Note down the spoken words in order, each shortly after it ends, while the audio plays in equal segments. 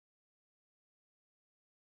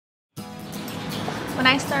When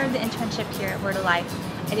I started the internship here at Word of Life,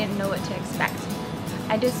 I didn't know what to expect.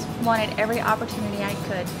 I just wanted every opportunity I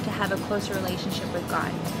could to have a closer relationship with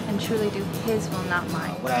God and truly do His will, not mine.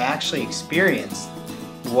 What I actually experienced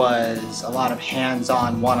was a lot of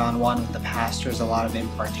hands-on, one-on-one with the pastors, a lot of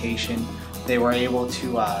impartation. They were able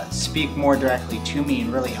to speak more directly to me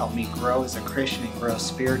and really help me grow as a Christian and grow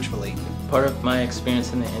spiritually. Part of my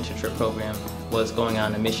experience in the internship program was going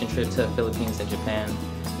on a mission trip to the Philippines and Japan,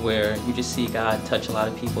 where you just see God touch a lot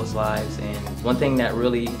of people's lives. And one thing that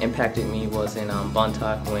really impacted me was in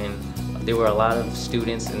Bontoc, when there were a lot of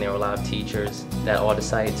students and there were a lot of teachers that all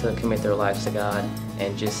decided to commit their lives to God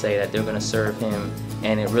and just say that they're going to serve Him.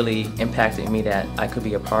 And it really impacted me that I could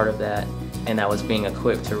be a part of that, and I was being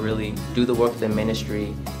equipped to really do the work of the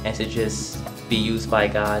ministry and to just be used by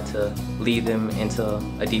God to lead them into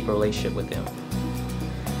a deeper relationship with Him.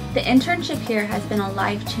 The internship here has been a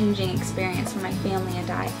life-changing experience for my family and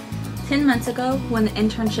I. 10 months ago, when the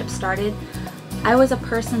internship started, I was a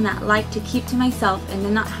person that liked to keep to myself and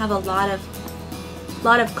did not have a lot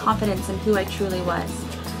of confidence in who I truly was.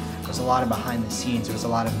 There was a lot of behind the scenes. There was a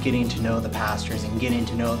lot of getting to know the pastors and getting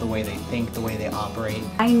to know the way they think, the way they operate.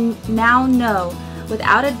 I now know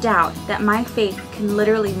without a doubt that my faith can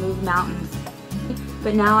literally move mountains.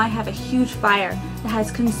 But now I have a huge fire that has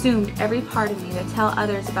consumed every part of me to tell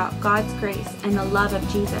others about God's grace and the love of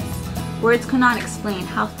Jesus. Words cannot explain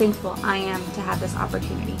how thankful I am to have this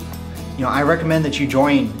opportunity. You know, I recommend that you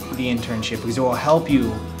join the internship because it will help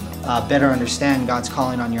you better understand God's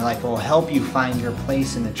calling on your life. It will help you find your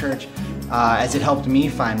place in the church as it helped me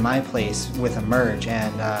find my place with Emerge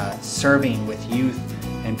and serving with youth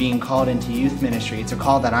and being called into youth ministry. It's a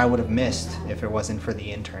call that I would have missed if it wasn't for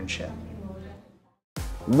the internship.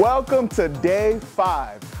 Welcome to Day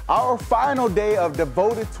 5, our final day of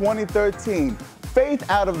Devoted 2013, Faith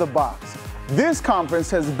Out of the Box. This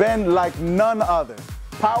conference has been like none other.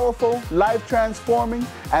 Powerful, life-transforming,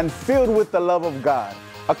 and filled with the love of God.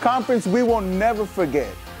 A conference we will never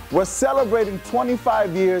forget. We're celebrating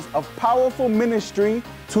 25 years of powerful ministry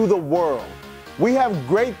to the world. We have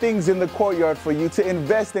great things in the courtyard for you to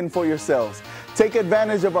invest in for yourselves. Take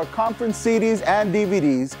advantage of our conference CDs and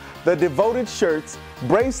DVDs, the Devoted shirts,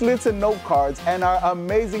 bracelets and note cards, and our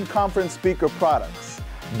amazing conference speaker products.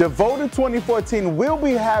 Devoted 2014 will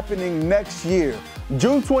be happening next year,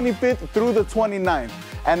 June 25th through the 29th.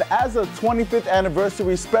 And as a 25th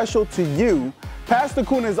anniversary special to you, Pastor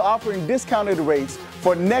Kuna is offering discounted rates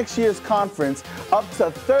for next year's conference, up to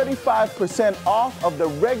 35% off of the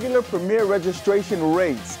regular premier registration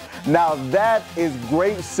rates. Now that is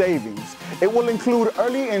great savings. It will include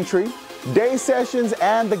early entry, day sessions,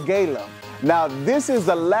 and the gala. Now this is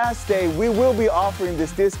the last day we will be offering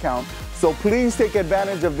this discount, so please take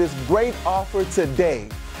advantage of this great offer today.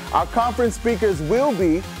 Our conference speakers will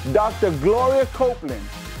be Dr. Gloria Copeland,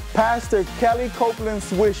 Pastor Kelly Copeland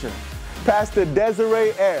Swisher, Pastor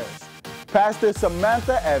Desiree Ayers, Pastor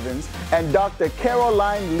Samantha Evans, and Dr.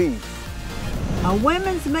 Caroline Leaf. A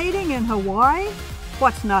women's meeting in Hawaii?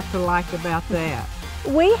 What's not to like about that?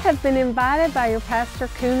 We have been invited by your Pastor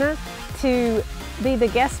Kuna to be the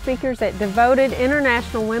guest speakers at Devoted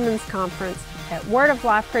International Women's Conference at Word of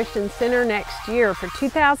Life Christian Center next year for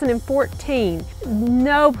 2014.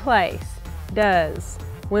 No place does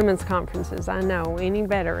women's conferences, I know, any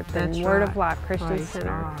better than That's Word right. of Life Christian Praise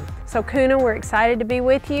Center. God. So Kuna, we're excited to be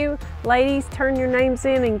with you. Ladies, turn your names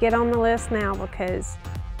in and get on the list now, because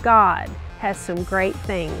God has some great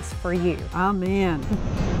things for you. Amen.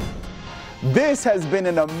 This has been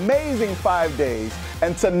an amazing 5 days,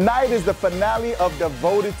 and tonight is the finale of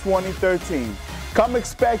Devoted 2013. Come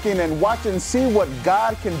expecting and watch and see what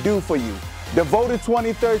God can do for you. Devoted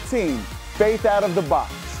 2013, Faith Out of the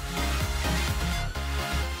Box.